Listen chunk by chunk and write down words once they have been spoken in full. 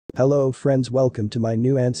Hello friends, welcome to my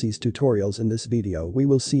new Ansys tutorials. In this video we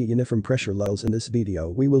will see uniform pressure loads. In this video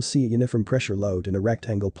we will see uniform pressure load in a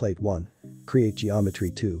rectangle plate 1. Create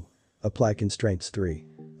geometry 2. Apply constraints 3.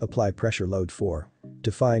 Apply pressure load 4.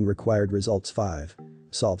 Define required results 5.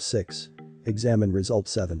 Solve 6. Examine result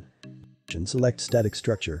 7. Select static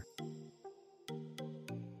structure.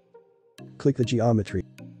 Click the geometry.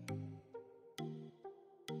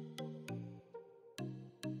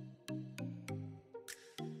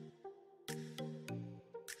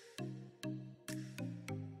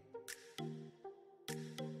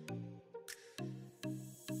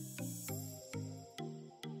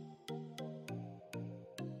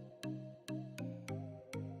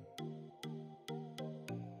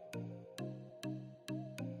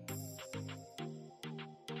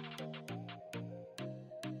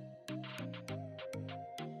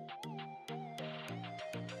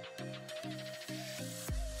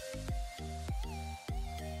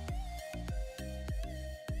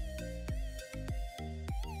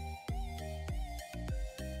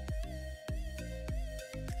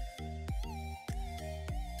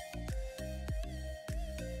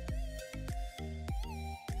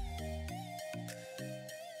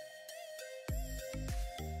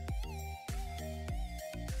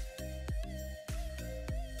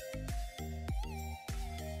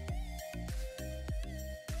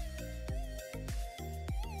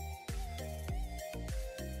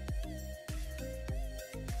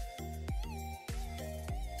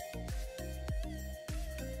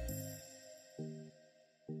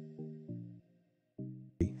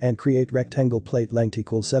 And create rectangle plate length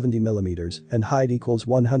equals 70 mm and height equals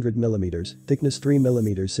 100 mm, thickness 3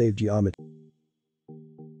 mm. Save geometry.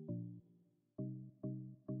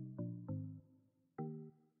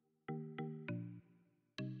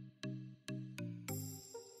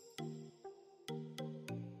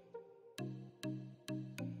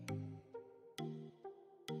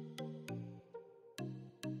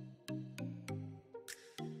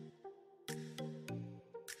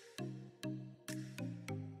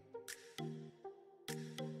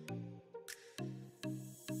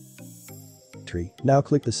 Now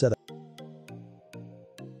click the setup.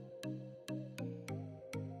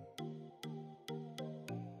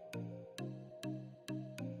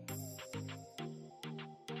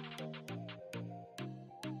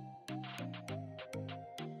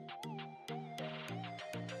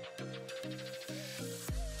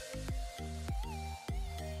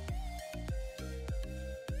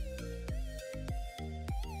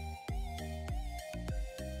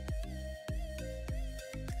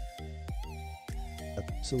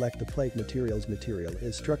 Select the plate materials. Material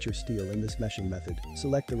is structure steel. In this meshing method,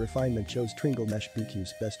 select the refinement shows Tringle mesh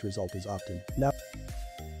BQ's best result is often. Now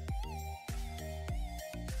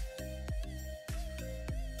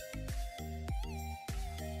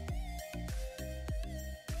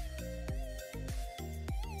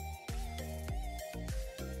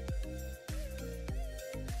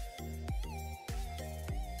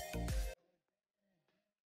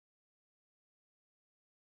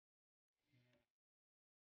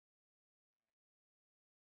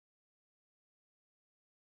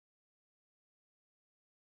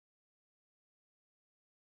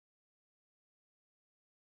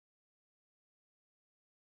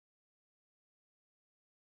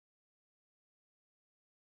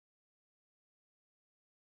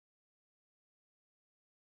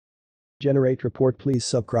generate report. Please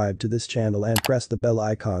subscribe to this channel and press the bell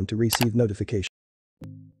icon to receive notifications.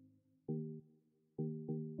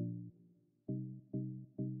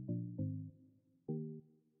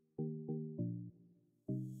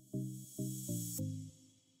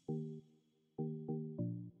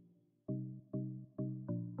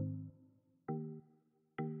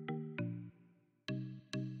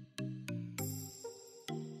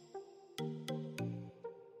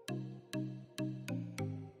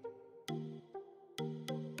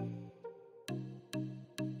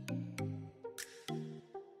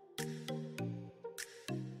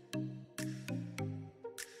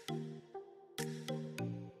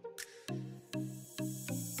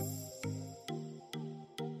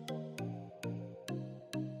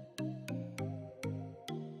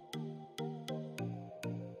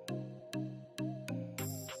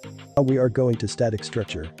 Now we are going to static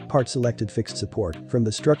structure, part selected fixed support. From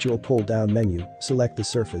the structural pull down menu, select the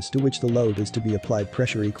surface to which the load is to be applied.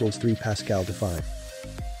 Pressure equals 3 pascal. Define.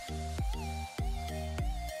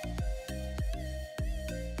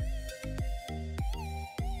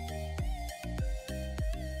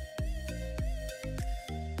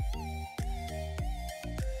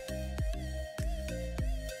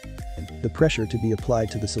 the pressure to be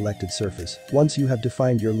applied to the selected surface. Once you have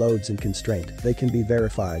defined your loads and constraint, they can be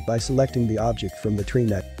verified by selecting the object from the tree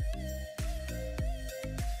next.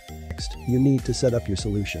 You need to set up your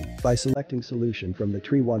solution by selecting solution from the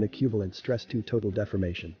tree 1 equivalent stress to total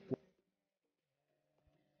deformation.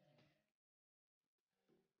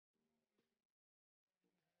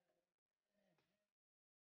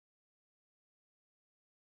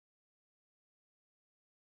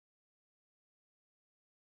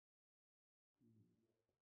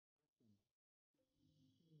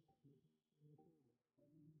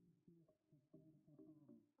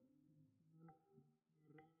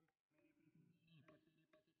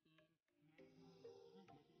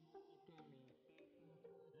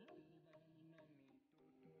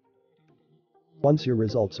 Once your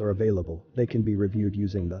results are available, they can be reviewed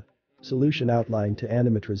using the Solution Outline to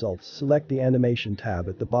animate results. Select the Animation tab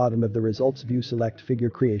at the bottom of the results view. Select Figure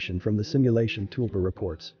Creation from the Simulation toolbar.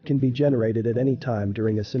 Reports can be generated at any time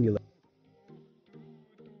during a simulation.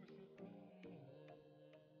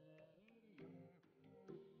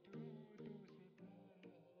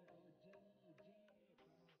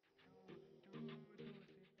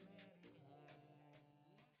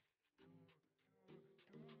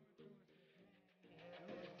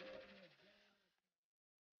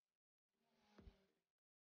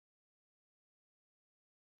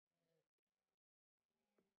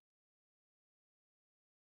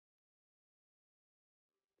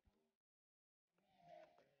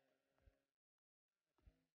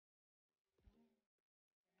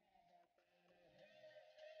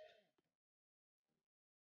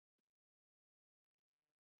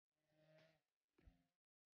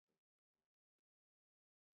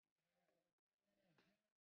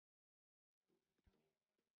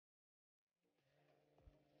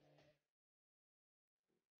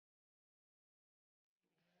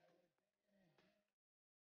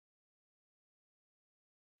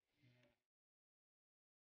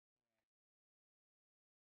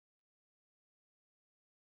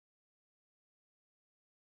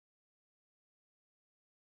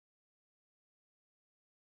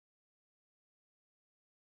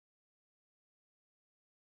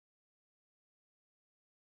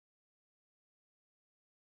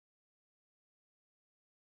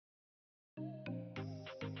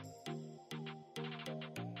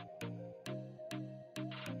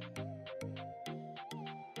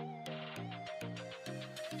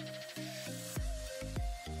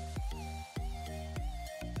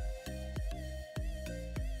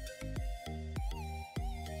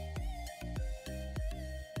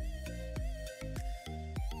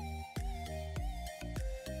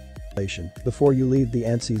 Before you leave the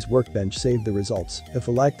Ansys Workbench, save the results. If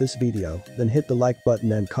you like this video, then hit the like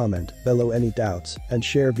button and comment below any doubts and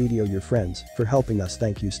share video your friends for helping us.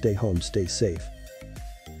 Thank you. Stay home, stay safe.